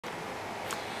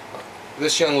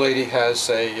This young lady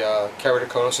has a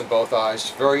keratoconus in both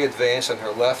eyes, very advanced in her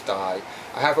left eye.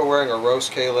 I have her wearing a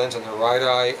Rose-K lens in her right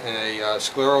eye and a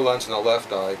scleral lens in the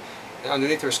left eye. And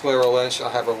underneath her scleral lens,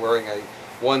 I have her wearing a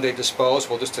one-day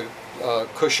disposable just to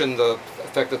cushion the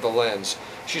effect of the lens.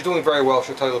 She's doing very well.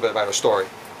 She'll tell you a little bit about her story.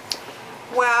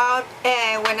 Well,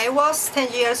 when I was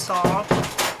 10 years old,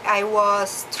 I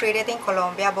was treated in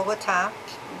Colombia, Bogota,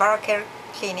 Barker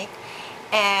Clinic,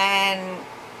 and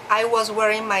I was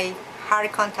wearing my hard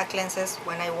contact lenses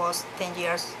when I was 10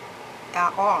 years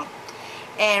old.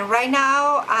 And right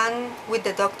now I'm with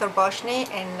the Dr. Boschny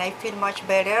and I feel much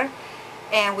better,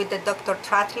 and with the Dr.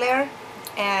 Trattler,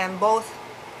 and both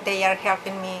they are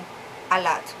helping me a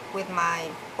lot with my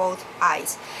both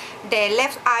eyes. The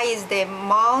left eye is the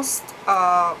most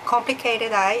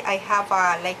complicated eye. I have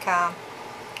like a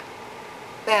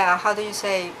how do you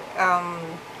say,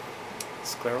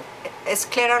 Scleral? A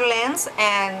scleral lens,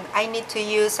 and I need to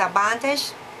use a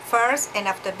bandage first, and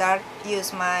after that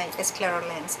use my scleral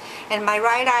lens. And my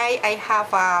right eye, I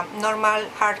have a normal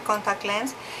hard contact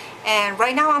lens, and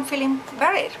right now I'm feeling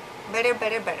better.